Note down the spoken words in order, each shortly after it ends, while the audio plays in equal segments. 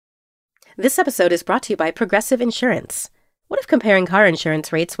This episode is brought to you by Progressive Insurance. What if comparing car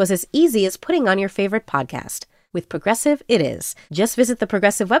insurance rates was as easy as putting on your favorite podcast? With Progressive, it is. Just visit the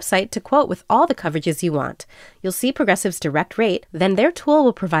Progressive website to quote with all the coverages you want. You'll see Progressive's direct rate, then their tool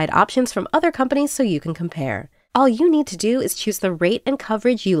will provide options from other companies so you can compare. All you need to do is choose the rate and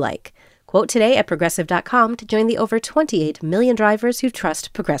coverage you like. Quote today at Progressive.com to join the over 28 million drivers who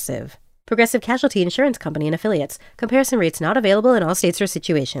trust Progressive. Progressive Casualty Insurance Company and Affiliates. Comparison rates not available in all states or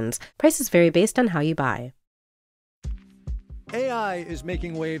situations. Prices vary based on how you buy. AI is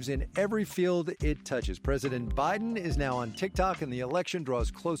making waves in every field it touches. President Biden is now on TikTok, and the election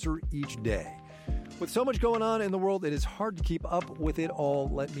draws closer each day. With so much going on in the world, it is hard to keep up with it all,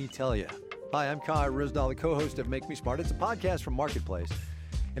 let me tell you. Hi, I'm Kai Rizdal, the co-host of Make Me Smart. It's a podcast from Marketplace.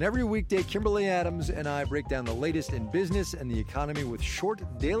 And every weekday, Kimberly Adams and I break down the latest in business and the economy with short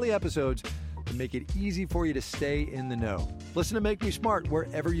daily episodes to make it easy for you to stay in the know. Listen to Make Me Smart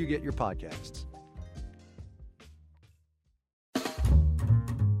wherever you get your podcasts.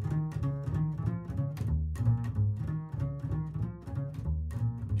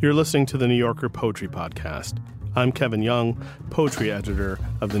 You're listening to the New Yorker Poetry Podcast. I'm Kevin Young, poetry editor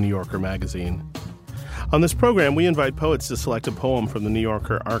of the New Yorker magazine. On this program, we invite poets to select a poem from the New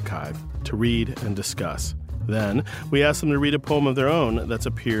Yorker archive to read and discuss. Then, we ask them to read a poem of their own that's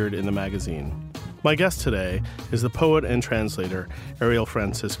appeared in the magazine. My guest today is the poet and translator Ariel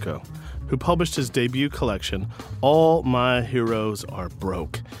Francisco, who published his debut collection, All My Heroes Are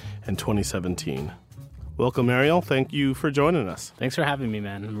Broke, in 2017. Welcome, Ariel. Thank you for joining us. Thanks for having me,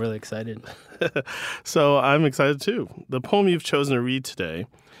 man. I'm really excited. So I'm excited, too. The poem you've chosen to read today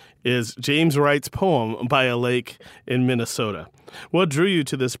is James Wright's poem, By a Lake in Minnesota. What drew you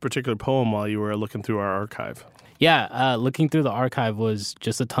to this particular poem while you were looking through our archive? Yeah, looking through the archive was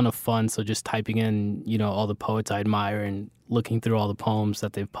just a ton of fun. So just typing in, all the poets I admire and looking through all the poems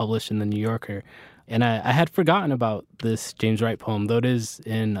that they've published in the New Yorker. And I had forgotten about this James Wright poem, though it is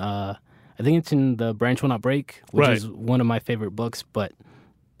in... I think it's in The Branch Will Not Break, which is one of my favorite books, but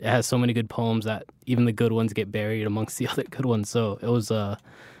it has so many good poems that even the good ones get buried amongst the other good ones. So it was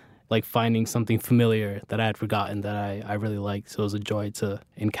like finding something familiar that I had forgotten that I really liked. So it was a joy to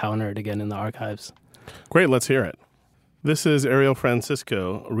encounter it again in the archives. Great, let's hear it. This is Ariel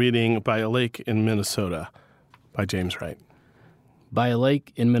Francisco reading By a Lake in Minnesota by James Wright. By a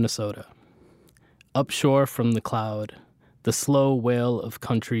lake in Minnesota. Upshore from the cloud, the slow wail of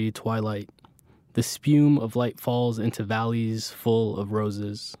country twilight. The spume of light falls into valleys full of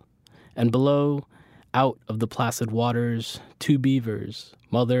roses. And below, out of the placid waters, two beavers,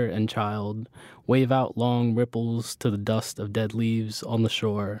 mother and child, wave out long ripples to the dust of dead leaves on the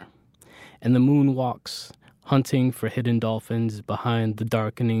shore. And the moon walks, hunting for hidden dolphins behind the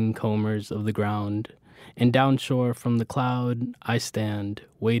darkening combers of the ground. And downshore from the cloud, I stand,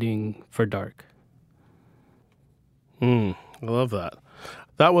 waiting for dark. I love that.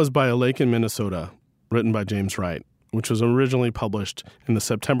 That was By a Lake in Minnesota, written by James Wright, which was originally published in the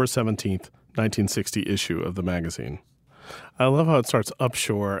September 17th, 1960 issue of the magazine. I love how it starts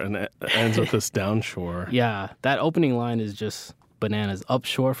upshore and ends with this downshore. Yeah, that opening line is just bananas.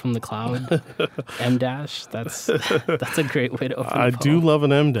 Upshore from the cloud, M dash. That's a great way to open I the poem. do love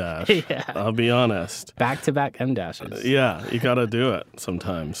an M dash. Yeah. I'll be honest. Back-to-back M dashes. Yeah, you got to do it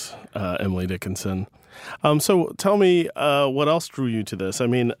sometimes, Emily Dickinson. So tell me what else drew you to this? I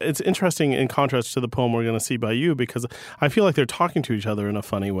mean, it's interesting in contrast to the poem we're going to see by you because I feel like they're talking to each other in a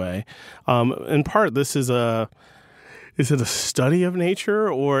funny way. In part, this is it a study of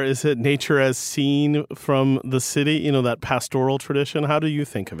nature or is it nature as seen from the city, that pastoral tradition? How do you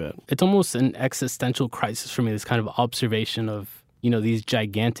think of it? It's almost an existential crisis for me, this kind of observation of, these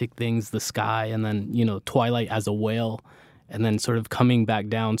gigantic things, the sky, and then, twilight as a whale, and then sort of coming back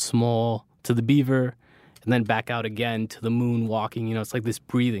down small to the beaver, and then back out again to the moon walking. It's like this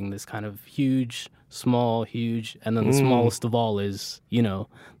breathing, this kind of huge, small, huge, and then the smallest of all is,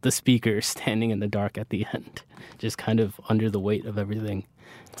 the speaker standing in the dark at the end, just kind of under the weight of everything.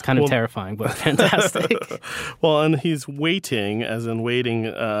 It's kind of terrifying, but fantastic. Well, and he's waiting, as in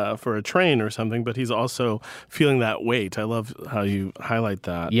waiting for a train or something, but he's also feeling that weight. I love how you highlight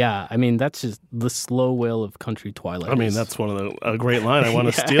that. Yeah, I mean, that's just the slow wail of country twilight. I mean, that's a great line. I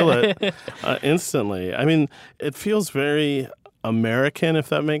want to steal it instantly. I mean, it feels very American, if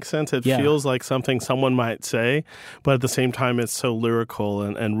that makes sense. It feels like something someone might say, but at the same time, it's so lyrical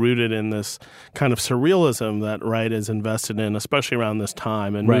and rooted in this kind of surrealism that Wright is invested in, especially around this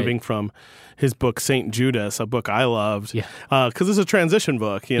time, and moving from his book St. Judas, a book I loved, because it's a transition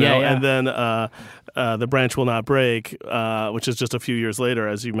book, and then The Branch Will Not Break, which is just a few years later,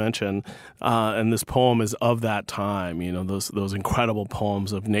 as you mentioned. And this poem is of that time, those incredible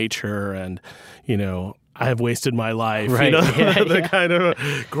poems of nature and, I have wasted my life, right. The kind of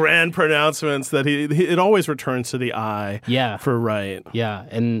grand pronouncements that it always returns to the eye for Wright. Yeah,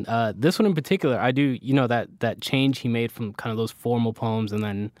 and this one in particular, I do, that change he made from kind of those formal poems and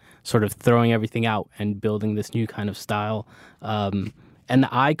then sort of throwing everything out and building this new kind of style. And the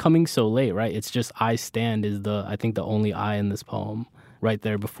I coming so late, right? It's just I stand is I think the only I in this poem right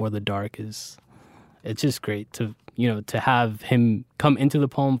there before the dark it's just great to have him come into the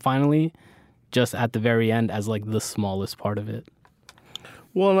poem finally just at the very end as like the smallest part of it.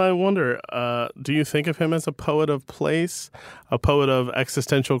 Well, and I wonder, do you think of him as a poet of place, a poet of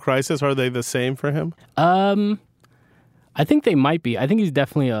existential crisis? Are they the same for him? I think they might be. I think he's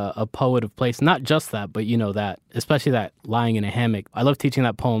definitely a poet of place. Not just that, but that, especially that lying in a hammock. I love teaching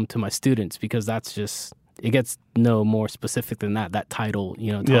that poem to my students because that's just, it gets no more specific than that. That title,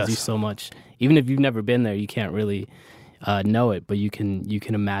 tells you so much. Even if you've never been there, you can't really know it, but you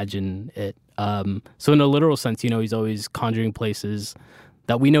can imagine it. So in a literal sense, he's always conjuring places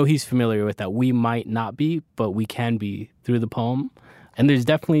that we know he's familiar with that we might not be, but we can be through the poem. And there's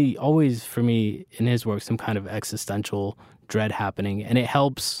definitely always, for me, in his work, some kind of existential dread happening. And it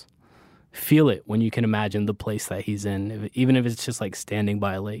helps feel it when you can imagine the place that he's in, even if it's just like standing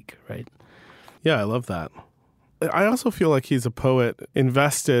by a lake, right? Yeah, I love that. I also feel like he's a poet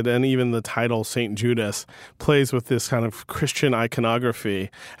invested, and even the title St. Judas plays with this kind of Christian iconography.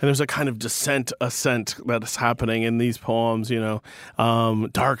 And there's a kind of ascent that's happening in these poems,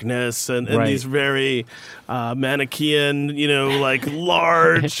 darkness and these very Manichaean, like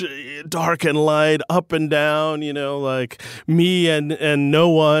large, dark and light, up and down, like me and no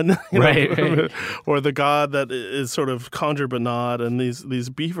one, right. Or the God that is sort of conjured but not, and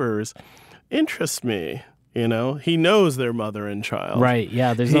these beavers interest me. He knows their mother and child. Right,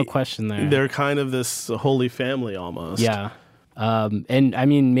 yeah, there's no question there. They're kind of this holy family almost. Yeah. And I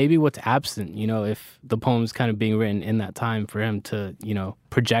mean, maybe what's absent, if the poem's kind of being written in that time for him to,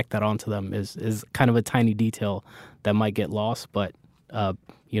 project that onto them is kind of a tiny detail that might get lost, but,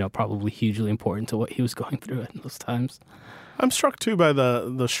 probably hugely important to what he was going through in those times. I'm struck, too, by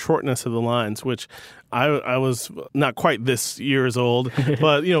the shortness of the lines, which I was not quite this years old,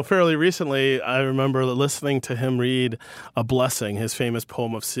 but, fairly recently, I remember listening to him read A Blessing, his famous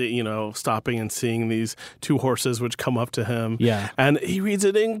poem of, stopping and seeing these two horses which come up to him. Yeah. And he reads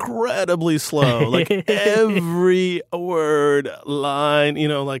it incredibly slow, like every word, line,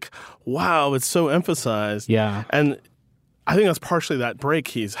 wow, it's so emphasized. Yeah. And I think that's partially that break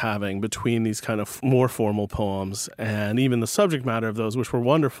he's having between these kind of more formal poems and even the subject matter of those, which were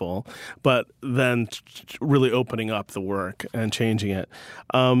wonderful, but then really opening up the work and changing it.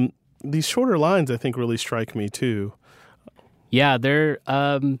 These shorter lines, I think, really strike me too. Yeah, they're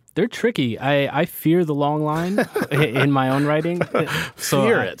tricky. I fear the long line in my own writing.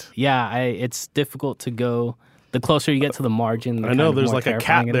 Fear it. Yeah, it's difficult to go. The closer you get to the margin, I know there's like a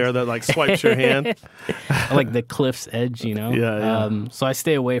cat there that like swipes your hand. Like the cliff's edge, Yeah. So I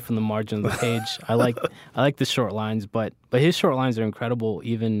stay away from the margin of the page. I like the short lines, but his short lines are incredible.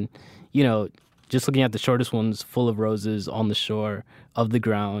 Even, just looking at the shortest ones, full of roses on the shore of the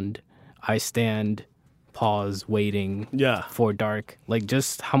ground, I stand, pause, waiting for dark. Like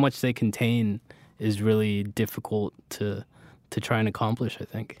just how much they contain is really difficult to try and accomplish, I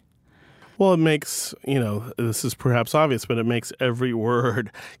think. Well, it makes, this is perhaps obvious, but it makes every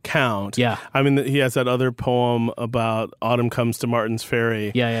word count. Yeah. I mean, he has that other poem about Autumn Comes to Martin's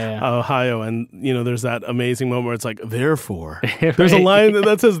Ferry, Ohio, and, there's that amazing moment where it's like, therefore. Right. There's a line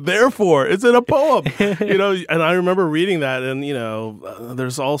that says, therefore. It's in a poem, and I remember reading that, and,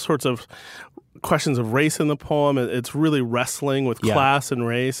 there's all sorts of questions of race in the poem. It's really wrestling with class and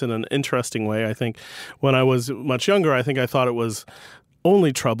race in an interesting way. I think when I was much younger, I think I thought it was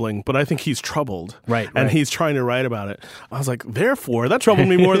only troubling, but I think he's troubled. Right. And he's trying to write about it. I was like, therefore, that troubled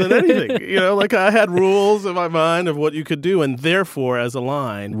me more than anything. Like I had rules in my mind of what you could do, and therefore as a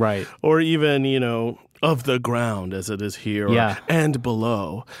line. Right. Or even, of the ground as it is here, and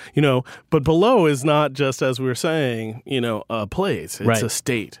below, but below is not just, as we were saying, a place, it's a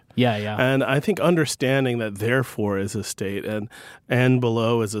state. Yeah. And I think understanding that therefore is a state and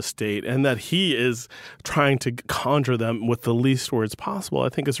below is a state, and that he is trying to conjure them with the least words possible, I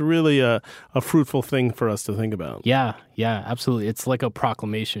think is really a fruitful thing for us to think about. Yeah, absolutely. It's like a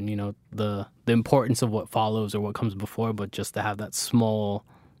proclamation, the importance of what follows or what comes before, but just to have that small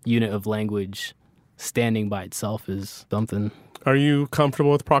unit of language standing by itself is something. Are you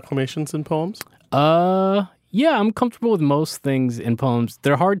comfortable with proclamations in poems? Yeah, I'm comfortable with most things in poems.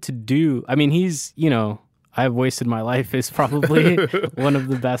 They're hard to do. I mean, he's, I've Wasted My Life is probably one of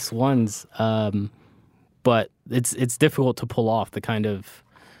the best ones. But it's difficult to pull off the kind of,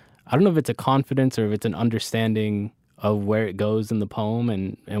 I don't know if it's a confidence or if it's an understanding of where it goes in the poem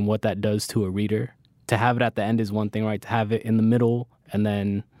and what that does to a reader. To have it at the end is one thing, right? To have it in the middle and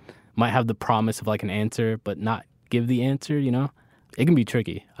then might have the promise of like an answer, but not give the answer, It can be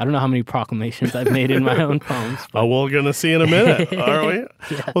tricky. I don't know how many proclamations I've made in my own poems. Oh, we're going to see in a minute, are we?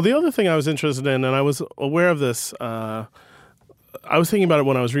 Yeah. Well, the other thing I was interested in, and I was aware of this, I was thinking about it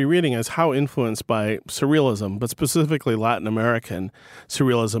when I was rereading, is how influenced by surrealism, but specifically Latin American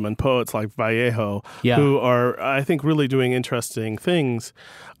surrealism and poets like Vallejo, who are, I think, really doing interesting things.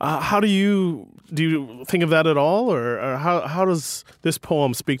 How do you think of that at all, or how does this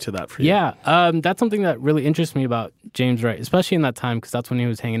poem speak to that for you? Yeah, that's something that really interests me about James Wright, especially in that time, because that's when he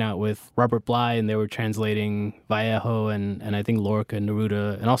was hanging out with Robert Bly, and they were translating Vallejo and I think Lorca,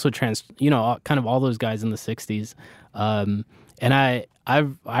 Neruda, and also kind of all those guys in the 60s. And I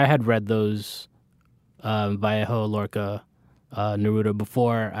had read those Vallejo, Lorca, Neruda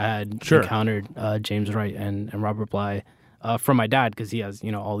before I had encountered James Wright and Robert Bly from my dad, because he has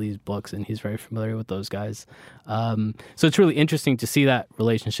all these books and he's very familiar with those guys. So it's really interesting to see that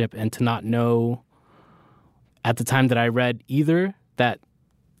relationship and to not know at the time that I read either that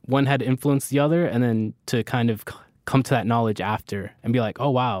one had influenced the other, and then to kind of come to that knowledge after and be like, oh,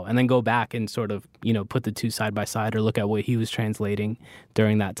 wow. And then go back and sort of, put the two side by side or look at what he was translating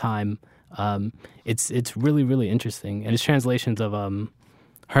during that time. It's really, really interesting. And his translations of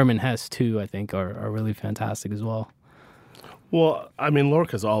Hermann Hesse, too, I think, are really fantastic as well. Well, I mean,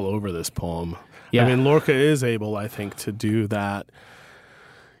 Lorca's all over this poem. Yeah. I mean, Lorca is able, I think, to do that.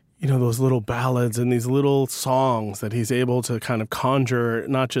 Those little ballads and these little songs that he's able to kind of conjure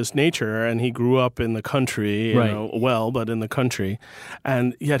not just nature, and he grew up in the country, but in the country,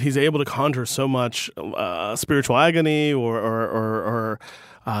 and yet he's able to conjure so much spiritual agony or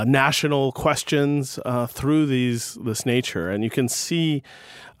national questions through this nature, and you can see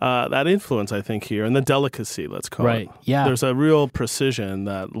that influence, I think, here, and the delicacy, let's call it. Right, yeah. There's a real precision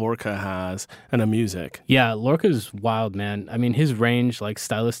that Lorca has in a music. Yeah, Lorca's wild, man. I mean, his range, like,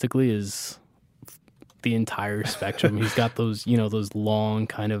 stylistically is the entire spectrum. He's got those, those long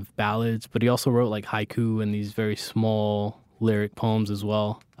kind of ballads, but he also wrote, like, haiku and these very small lyric poems as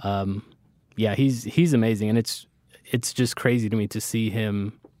well. Yeah, he's amazing, and it's just crazy to me to see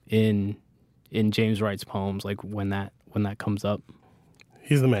him in James Wright's poems, like, when that comes up.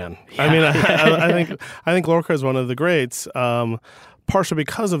 He's the man. Yeah. I mean, I think Lorca is one of the greats, partially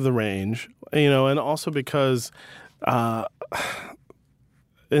because of the range, and also because, in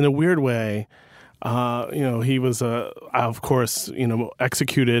a weird way, he was, of course,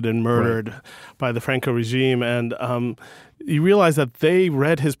 executed and murdered by the Franco regime, and you realize that they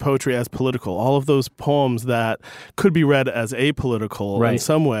read his poetry as political. All of those poems that could be read as apolitical in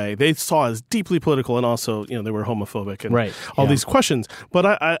some way, they saw as deeply political, and also, they were homophobic and all these questions.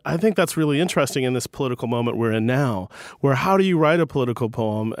 But I think that's really interesting in this political moment we're in now, where how do you write a political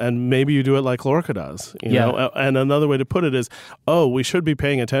poem, and maybe you do it like Lorca does, you know? And another way to put it is, we should be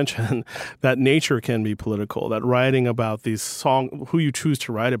paying attention that nature can be political, that writing about these who you choose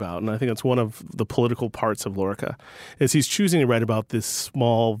to write about, and I think that's one of the political parts of Lorca, is he's choosing to write about this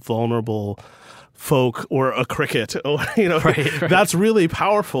small, vulnerable folk or a cricket. That's really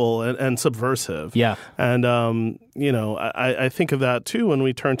powerful and subversive. Yeah. And, I think of that, too, when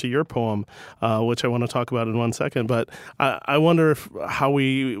we turn to your poem, which I want to talk about in 1 second. But I wonder how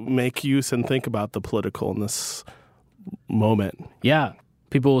we make use and think about the political in this moment. Yeah.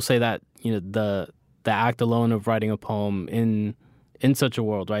 People will say that, the act alone of writing a poem in such a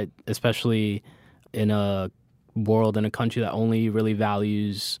world, right, especially in a world in a country that only really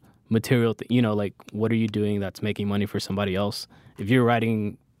values material, like, what are you doing that's making money for somebody else? If you're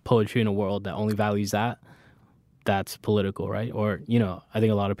writing poetry in a world that only values that, that's political, right? Or, I think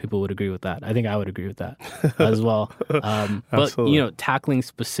a lot of people would agree with that. I think I would agree with that as well. But, tackling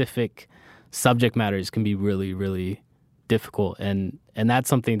specific subject matters can be really, really difficult. And that's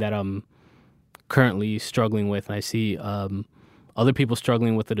something that I'm currently struggling with. And I see other people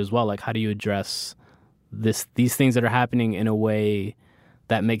struggling with it as well. Like, how do you address these things that are happening in a way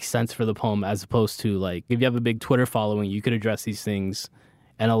that makes sense for the poem, as opposed to, like, if you have a big Twitter following, you could address these things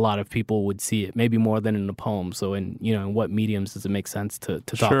and a lot of people would see it, maybe more than in a poem. So in what mediums does it make sense to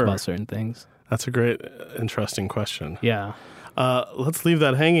talk about certain things? That's a great, interesting question. Yeah. Let's leave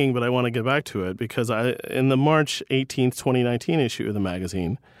that hanging, but I want to get back to it because in the March 18th, 2019 issue of the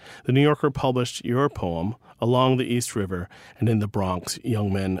magazine, the New Yorker published your poem, Along the East River and in the Bronx,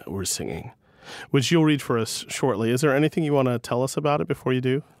 Young Men Were Singing. which you'll read for us shortly. Is there anything you want to tell us about it before you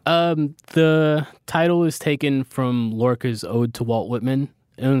do? The title is taken from Lorca's Ode to Walt Whitman.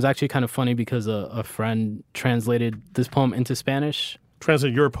 It was actually kind of funny because a friend translated this poem into Spanish.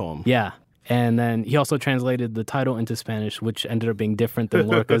 Translate your poem? Yeah. And then he also translated the title into Spanish, which ended up being different than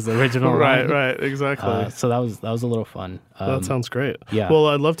Lorca's original line. Right, exactly. So that was a little fun. That sounds great. Yeah. Well,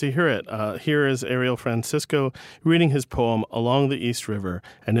 I'd love to hear it. Here is Ariel Francisco reading his poem, Along the East River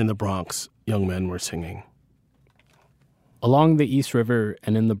and in the Bronx, Young Men Were Singing. Along the East River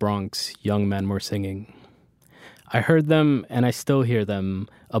and in the Bronx, young men were singing. I heard them, and I still hear them,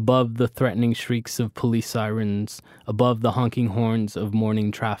 above the threatening shrieks of police sirens, above the honking horns of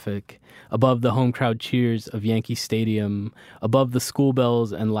morning traffic, above the home crowd cheers of Yankee Stadium, above the school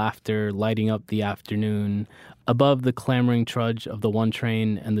bells and laughter lighting up the afternoon, above the clamoring trudge of the 1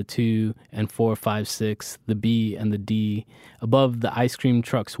 train and the 2 and 4, 5, 6, the B and the D, above the ice cream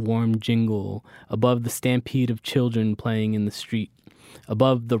truck's warm jingle, above the stampede of children playing in the street,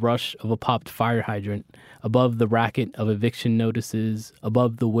 above the rush of a popped fire hydrant, above the racket of eviction notices,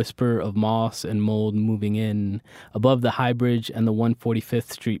 above the whisper of moss and mold moving in, above the High Bridge and the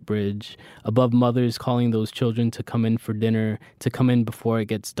 145th Street Bridge, above mothers calling those children to come in for dinner, to come in before it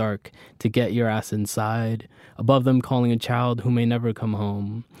gets dark, to get your ass inside, above them calling a child who may never come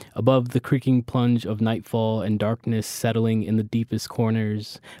home, above the creaking plunge of nightfall and darkness settling in the deepest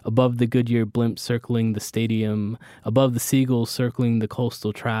corners, above the Goodyear blimp circling the stadium, above the seagulls circling the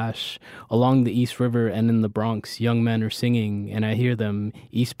coastal trash, along the East River and in the Bronx, young men are singing, and I hear them,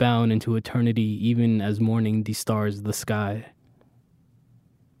 eastbound into eternity, even as morning de-stars the sky.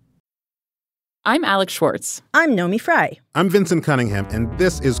 I'm Alex Schwartz. I'm Nomi Fry. I'm Vincent Cunningham, and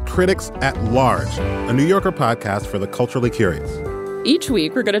this is Critics at Large, a New Yorker podcast for the culturally curious. Each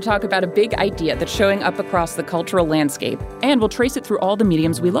week, we're going to talk about a big idea that's showing up across the cultural landscape, and we'll trace it through all the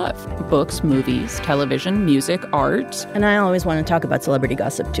mediums we love. Books, movies, television, music, art. And I always want to talk about celebrity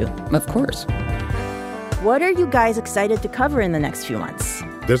gossip, too. Of course. What are you guys excited to cover in the next few months?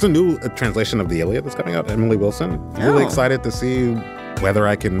 There's a new translation of the Iliad that's coming out, Emily Wilson. Really excited to see whether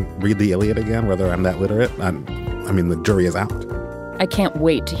I can read the Iliad again, whether I'm that literate. I mean, the jury is out. I can't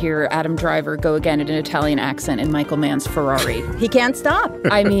wait to hear Adam Driver go again in an Italian accent in Michael Mann's Ferrari. He can't stop.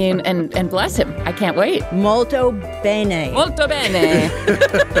 I mean, and bless him. I can't wait. Molto bene. Molto bene.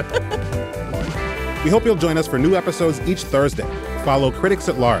 We hope you'll join us for new episodes each Thursday. Follow Critics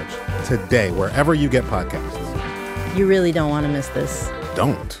at Large today, wherever you get podcasts. You really don't want to miss this.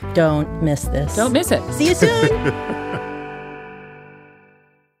 Don't miss this. Don't miss it. See you soon.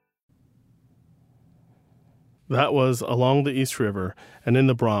 That was Along the East River and in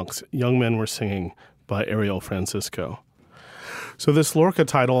the Bronx, Young Men Were Singing by Ariel Francisco. So this Lorca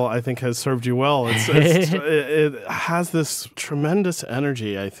title, I think, has served you well. It has this tremendous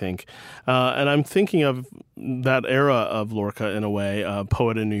energy, I think. And I'm thinking of that era of Lorca in a way,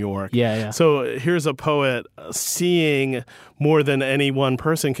 poet in New York. Yeah. So here's a poet seeing more than any one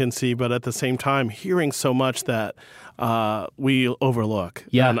person can see, but at the same time hearing so much that we overlook.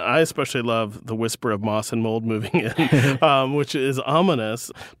 Yeah. And I especially love the whisper of moss and mold moving in, which is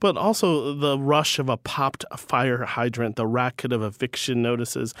ominous, but also the rush of a popped fire hydrant, the racket of eviction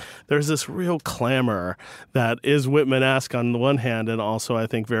notices. There's this real clamor that is Whitman-esque on the one hand, and also I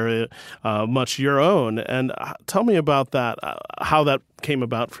think very much your own. And tell me about that, how that came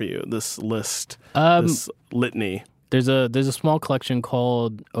about for you, this list, this litany. There's a small collection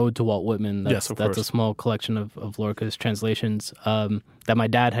called Ode to Walt Whitman. Yes, of course. That's a small collection of Lorca's translations that my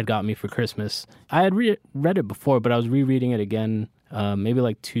dad had got me for Christmas. I had read it before, but I was rereading it again maybe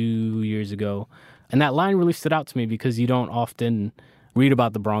like 2 years ago. And that line really stood out to me because you don't often read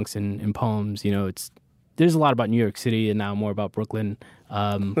about the Bronx in poems. You know, there's a lot about New York City and now more about Brooklyn.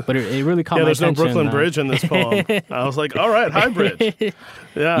 But it really caught my attention. There's no Brooklyn Bridge in this poem. I was like, all right, High Bridge.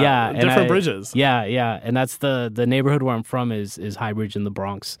 Yeah, different bridges. Yeah. And that's the neighborhood where I'm from is High Bridge in the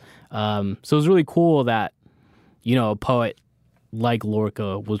Bronx. So it was really cool that, you know, a poet like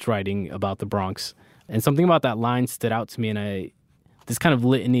Lorca was writing about the Bronx. And something about that line stood out to me. And this kind of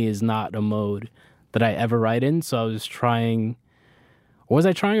litany is not a mode that I ever write in. So I was trying... Or was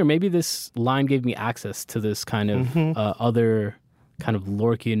I trying? Or maybe this line gave me access to this kind of other kind of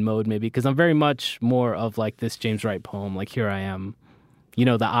Lorcaean mode, maybe. Because I'm very much more of like this James Wright poem, like Here I Am. You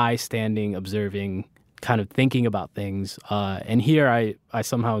know, the eye standing, observing, kind of thinking about things. And here I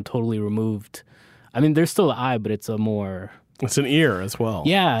somehow totally removed... I mean, there's still the eye, but it's a more... It's an ear as well.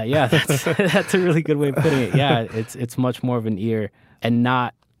 Yeah, that's a really good way of putting it. Yeah, it's much more of an ear and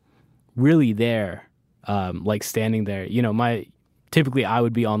not really there, like standing there. You know, typically I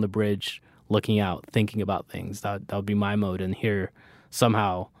would be on the bridge looking out, thinking about things. That would be my mode. And here,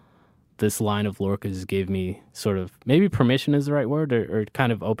 somehow, this line of Lorca's gave me sort of, maybe permission is the right word, or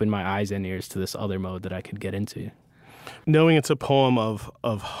kind of opened my eyes and ears to this other mode that I could get into. Knowing it's a poem of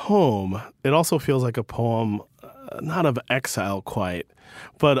home, it also feels like a poem, not of exile quite,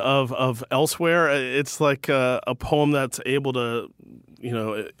 but of elsewhere. It's like a poem that's able to,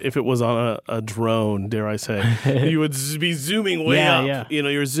 if it was on a drone, dare I say, you would be zooming way up. Yeah.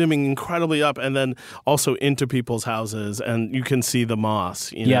 You're zooming incredibly up and then also into people's houses, and you can see the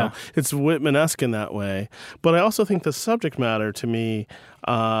moss. It's Whitman-esque in that way. But I also think the subject matter to me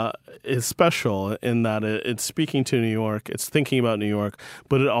is special in that it's speaking to New York, it's thinking about New York,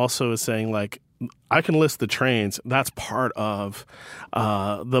 but it also is saying, like, I can list the trains. That's part of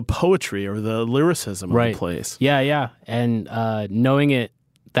the poetry or the lyricism of the place. Yeah. And knowing it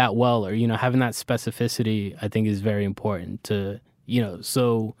that well, or, having that specificity, I think is very important to,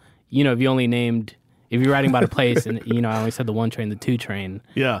 so, if you're writing about a place and, I only said the 1 train, the 2 train.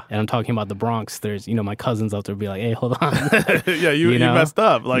 Yeah. And I'm talking about the Bronx, there's, my cousins out there be like, hey, hold on. Yeah, you messed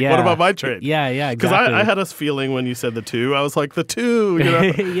up. Like, what about my train? Yeah, exactly. Because I had a feeling when you said the 2, I was like, the 2,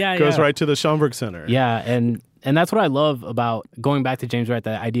 goes right to the Schomburg Center. Yeah, and that's what I love about going back to James Wright,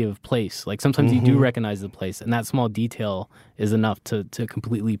 that idea of place. Like, sometimes you do recognize the place, and that small detail is enough to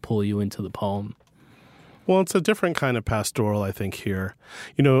completely pull you into the poem. Well, it's a different kind of pastoral, I think, here.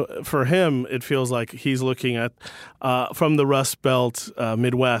 For him, it feels like he's looking at, from the Rust Belt,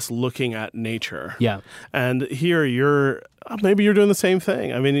 Midwest, looking at nature. Yeah. And here maybe you're doing the same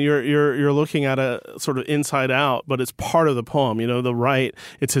thing. I mean, you're looking at a sort of inside out, but it's part of the poem. The Wright,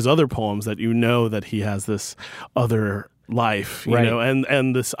 it's his other poems that that he has this other life,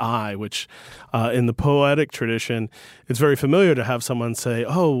 and this I, which in the poetic tradition, it's very familiar to have someone say,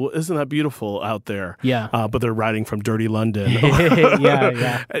 oh, isn't that beautiful out there? Yeah. But they're writing from dirty London.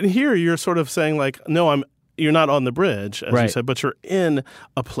 Yeah. And here you're sort of saying, like, no, you're not on the bridge, as you said, but you're in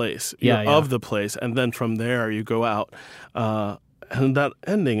a place. You're of the place. And then from there you go out. And that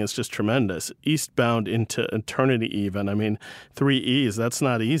ending is just tremendous. Eastbound into eternity even. I mean, 3 E's, that's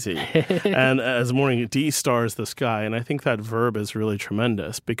not easy. And as morning de-stars the sky. And I think that verb is really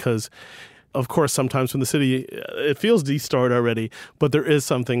tremendous because, of course, sometimes when the city, it feels de-starred already, but there is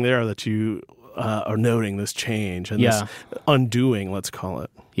something there that you are noting, this change and this undoing, let's call it.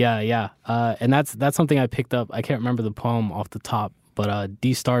 Yeah. And that's something I picked up. I can't remember the poem off the top, but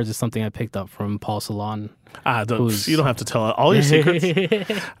D-Stars is something I picked up from Paul Celan. You don't have to tell all your secrets.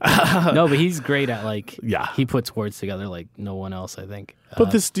 No, but he's great at, he puts words together like no one else, I think.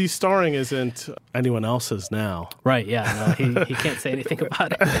 But this de-starring isn't anyone else's now. Right, yeah. No, he can't say anything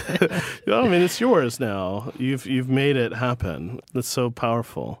about it. I mean, it's yours now. You've made it happen. It's so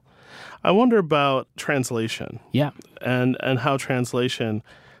powerful. I wonder about translation. Yeah. And how translation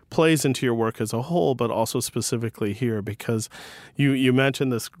plays into your work as a whole, but also specifically here, because you mentioned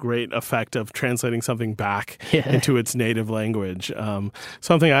this great effect of translating something back into its native language.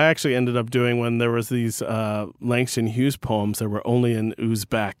 Something I actually ended up doing when there was these Langston Hughes poems that were only in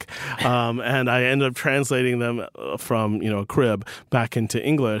Uzbek, and I ended up translating them from a crib back into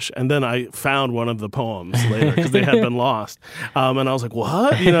English, and then I found one of the poems later because they had been lost, and I was like,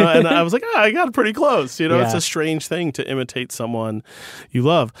 what? And I was like, I got pretty close. It's a strange thing to imitate someone you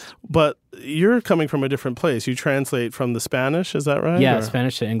love. But you're coming from a different place. You translate from the Spanish, is that right? Yeah,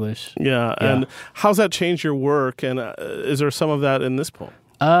 Spanish to English. Yeah, and how's that changed your work? And is there some of that in this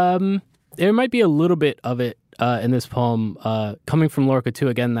poem? There might be a little bit of it in this poem, coming from Lorca too.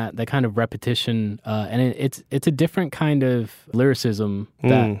 Again, that kind of repetition, and it's a different kind of lyricism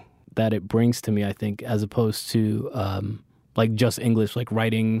that it brings to me, I think, as opposed to like just English, like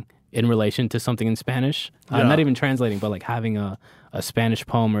writing in relation to something in Spanish. Not even translating, but like having a Spanish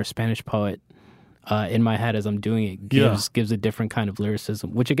poem or a Spanish poet in my head as I'm doing it gives a different kind of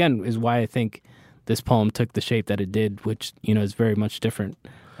lyricism, which again is why I think this poem took the shape that it did, which is very much different.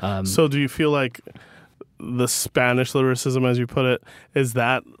 So do you feel like the Spanish lyricism, as you put it, is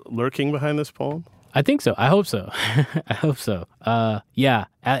that lurking behind this poem? I think so. I hope so. I hope so.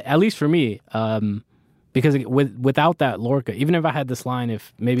 At least for me. Because without that Lorca, even if I had this line,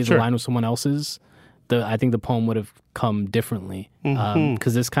 if maybe the line was someone else's, I think the poem would have come differently.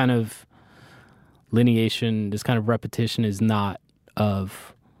 Because this kind of lineation, this kind of repetition is not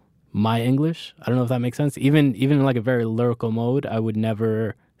of my English. I don't know if that makes sense. Even in like a very lyrical mode, I would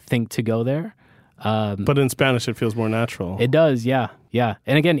never think to go there. But in Spanish, it feels more natural. It does, yeah.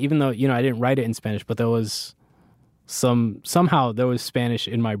 And again, even though, I didn't write it in Spanish, but there was somehow there was Spanish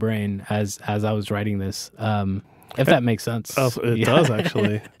in my brain as I was writing this, if that makes sense. It does,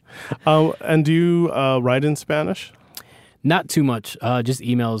 actually. And do you write in Spanish? Not too much. Just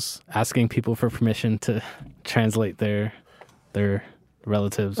emails asking people for permission to translate their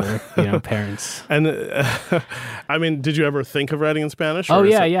relatives or parents. And I mean, did you ever think of writing in Spanish? Oh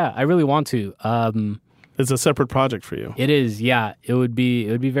yeah. I really want to. It's a separate project for you. It is, yeah. It would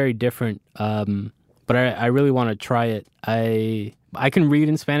be very different. But I really want to try it. I can read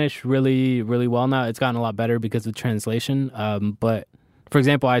in Spanish really, really well now. It's gotten a lot better because of translation. But for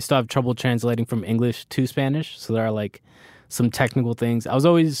example, I still have trouble translating from English to Spanish. So there are like some technical things.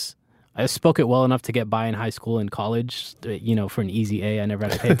 I spoke it well enough to get by in high school and college, for an easy A. I never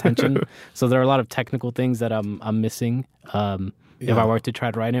had to pay attention. So there are a lot of technical things that I'm missing if I were to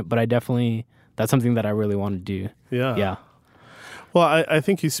try to write it. But that's something that I really want to do. Yeah. Well, I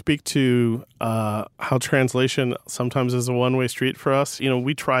think you speak to how translation sometimes is a one-way street for us.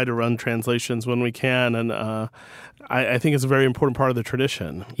 We try to run translations when we can, and I think it's a very important part of the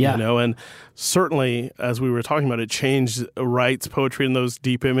tradition. Yeah. And certainly, as we were talking about, it changed Wright's poetry and those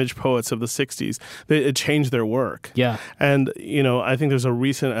deep image poets of the 60s. It changed their work. Yeah. And, I think there's a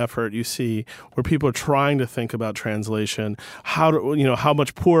recent effort you see where people are trying to think about translation, how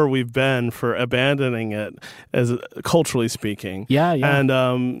much poorer we've been for abandoning it as culturally speaking. Yeah. And,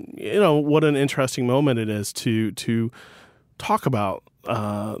 what an interesting moment it is to talk about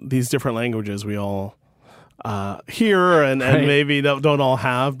these different languages we all hear and maybe don't all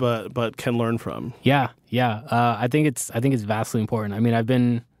have, but can learn from. Yeah. I think it's vastly important. I mean, I've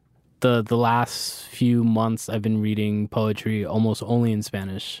been the last few months I've been reading poetry almost only in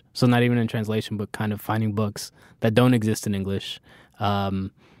Spanish, so not even in translation, but kind of finding books that don't exist in English.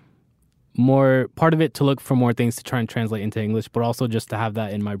 More part of it to look for more things to try and translate into English, but also just to have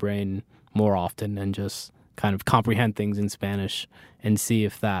that in my brain more often and just kind of comprehend things in Spanish and see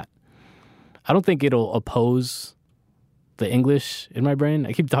if that. I don't think it'll oppose the English in my brain.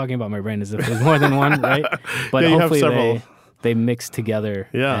 I keep talking about my brain as if there's more than one, right? But hopefully they mix together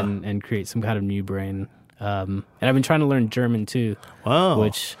and create some kind of new brain. And I've been trying to learn German too.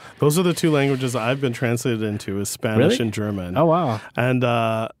 Wow. Those are the two languages I've been translated into is Spanish and German. Oh, wow. And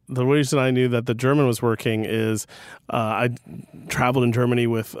the reason I knew that the German was working is I traveled in Germany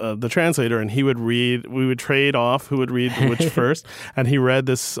with the translator, and we would trade off who would read which first. And he read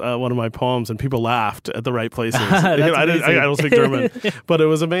this, one of my poems, and people laughed at the right places. I don't speak German. But it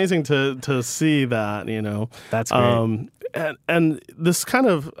was amazing to see that, That's great. And this kind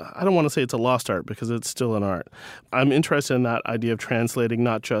of, I don't want to say it's a lost art because it's still an art. I'm interested in that idea of translating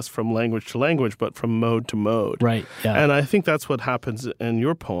not just from language to language, but from mode to mode. Right, yeah. And I think that's what happens in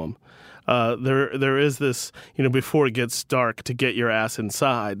your poem. There is this, before it gets dark, to get your ass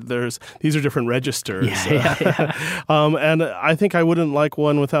inside. These are different registers. Yeah. And I think I wouldn't like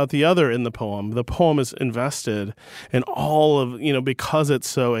one without the other in the poem. The poem is invested in all of, because it's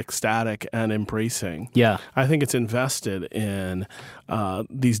so ecstatic and embracing. Yeah. I think it's invested in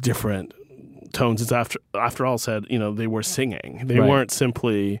these different tones. It's after all said, they were singing. They weren't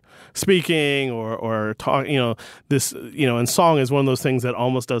simply speaking or talking. This, and song is one of those things that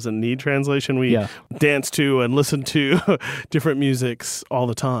almost doesn't need translation. We dance to and listen to different musics all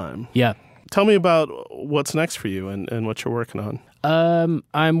the time. Yeah. Tell me about what's next for you and what you're working on.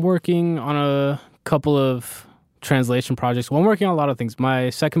 I'm working on a couple of translation projects. Well, I'm working on a lot of things. My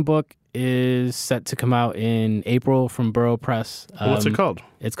second book is set to come out in April from Burrow Press. What's it called?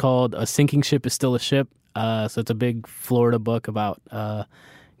 It's called A Sinking Ship is Still a Ship. So it's a big Florida book about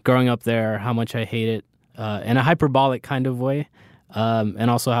growing up there, how much I hate it, in a hyperbolic kind of way, and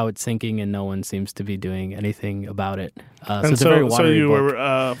also how it's sinking and no one seems to be doing anything about it. So it's a very watery So you book.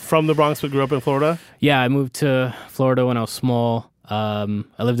 were from the Bronx but grew up in Florida? Yeah, I moved to Florida when I was small. I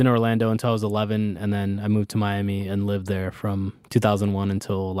lived in Orlando until I was 11, and then I moved to Miami and lived there from 2001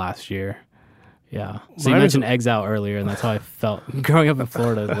 until last year. Yeah. So you mentioned eggs out earlier, and that's how I felt growing up in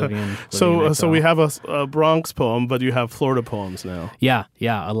Florida, living in So we have a Bronx poem, but you have Florida poems now. Yeah,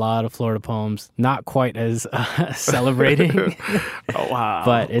 a lot of Florida poems. Not quite as celebrating. Oh, wow.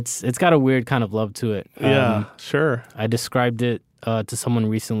 But it's got a weird kind of love to it. Yeah, sure. I described it to someone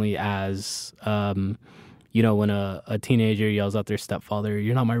recently as... when a teenager yells at their stepfather,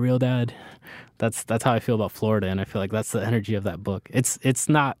 "You're not my real dad." That's how I feel about Florida, and I feel like that's the energy of that book. It's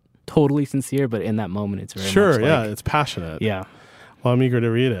not totally sincere, but in that moment, it's very much like, it's passionate. Yeah. Well, I'm eager to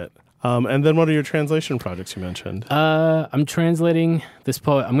read it. And then what are your translation projects you mentioned? I'm translating this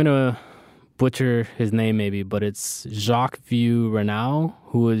poet. I'm gonna butcher his name maybe, but it's Jacques Vieux Renaud,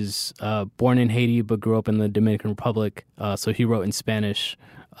 who was born in Haiti but grew up in the Dominican Republic. So he wrote in Spanish.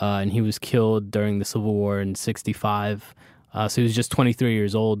 And he was killed during the Civil War in 1965. So he was just 23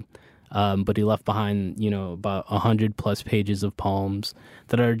 years old, but he left behind, about 100 plus pages of poems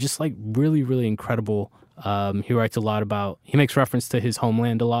that are just like really, really incredible. He writes a lot about, he makes reference to his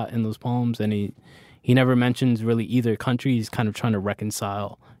homeland a lot in those poems, and he he never mentions really either country. He's kind of trying to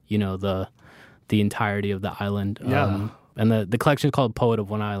reconcile, the entirety of the island. Yeah. And the collection is called Poet of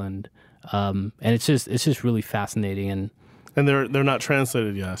One Island. And it's just really fascinating. And they're not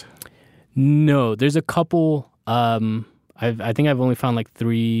translated yet. No, there's a couple. I think I've only found like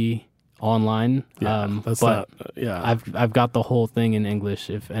 3 online. I've got the whole thing in English.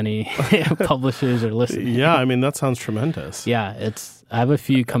 If any publishers are listening. Yeah, I mean that sounds tremendous. Yeah, I have a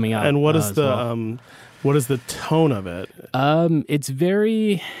few coming out. And what is what is the tone of it? It's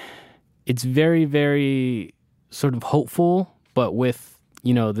very very sort of hopeful, but with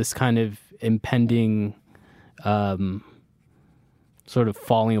this kind of impending sort of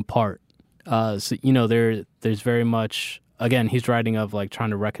falling apart. So there's very much, again, he's writing of like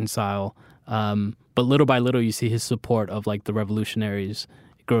trying to reconcile, but little by little you see his support of like the revolutionaries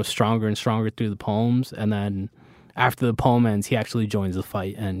grow stronger and stronger through the poems, and then after the poem ends, he actually joins the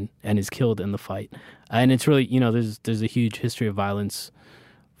fight and is killed in the fight. And it's really, there's a huge history of violence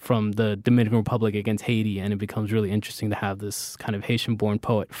from the Dominican Republic against Haiti, and it becomes really interesting to have this kind of Haitian-born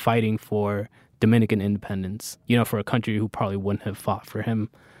poet fighting for Dominican independence, for a country who probably wouldn't have fought for him.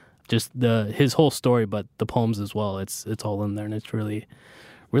 Just his whole story, but the poems as well. It's all in there, and it's really,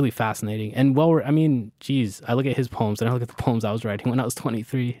 really fascinating. And I look at his poems, and I look at the poems I was writing when I was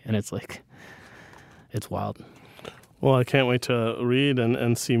 23, and it's like, it's wild. Well, I can't wait to read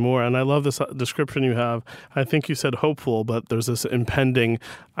and see more. And I love this description you have. I think you said hopeful, but there's this impending,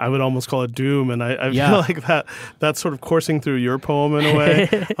 I would almost call it doom. And I feel like that's sort of coursing through your poem in a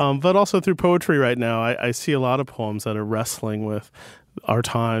way, but also through poetry right now. I see a lot of poems that are wrestling with our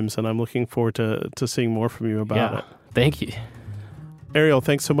times, and I'm looking forward to seeing more from you about it. Thank you. Ariel,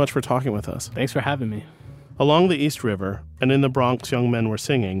 thanks so much for talking with us. Thanks for having me. Along the East River and In the Bronx, Young Men Were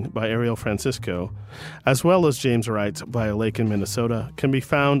Singing by Ariel Francisco, as well as James Wright's By a Lake in Minnesota, can be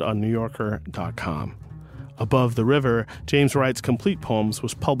found on NewYorker.com. Above the River, James Wright's complete poems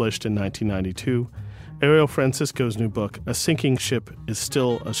was published in 1992. Ariel Francisco's new book, A Sinking Ship is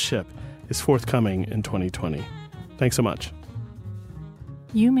Still a Ship, is forthcoming in 2020. Thanks so much.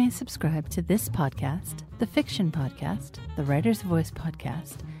 You may subscribe to this podcast, the Fiction Podcast, the Writer's Voice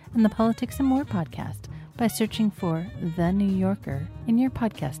Podcast, and the Politics and More Podcast by searching for The New Yorker in your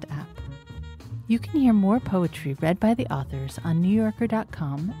podcast app. You can hear more poetry read by the authors on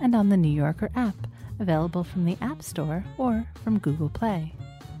NewYorker.com and on the New Yorker app, available from the App Store or from Google Play.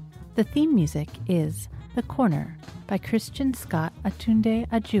 The theme music is The Corner by Christian Scott Atunde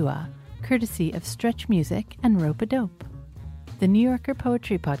Ajua, courtesy of Stretch Music and Rope-a-Dope. The New Yorker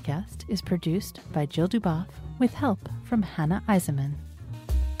Poetry Podcast is produced by Jill Duboff with help from Hannah Eisenman.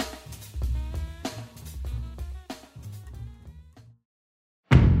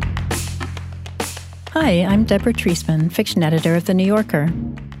 Hi, I'm Deborah Treisman, fiction editor of The New Yorker.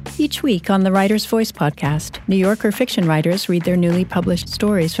 Each week on the Writer's Voice podcast, New Yorker fiction writers read their newly published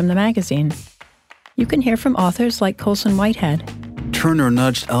stories from the magazine. You can hear from authors like Colson Whitehead. Turner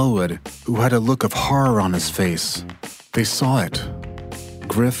nudged Elwood, who had a look of horror on his face. They saw it.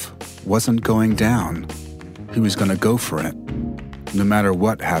 Griff wasn't going down. He was going to go for it, no matter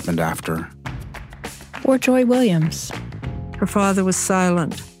what happened after. Or Joy Williams. Her father was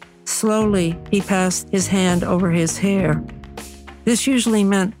silent. Slowly, he passed his hand over his hair. This usually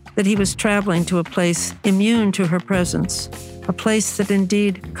meant that he was traveling to a place immune to her presence, a place that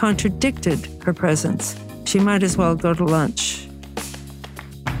indeed contradicted her presence. She might as well go to lunch.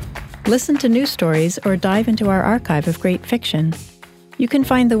 Listen to new stories or dive into our archive of great fiction. You can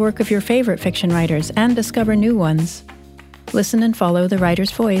find the work of your favorite fiction writers and discover new ones. Listen and follow The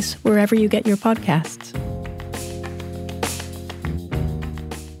Writer's Voice wherever you get your podcasts.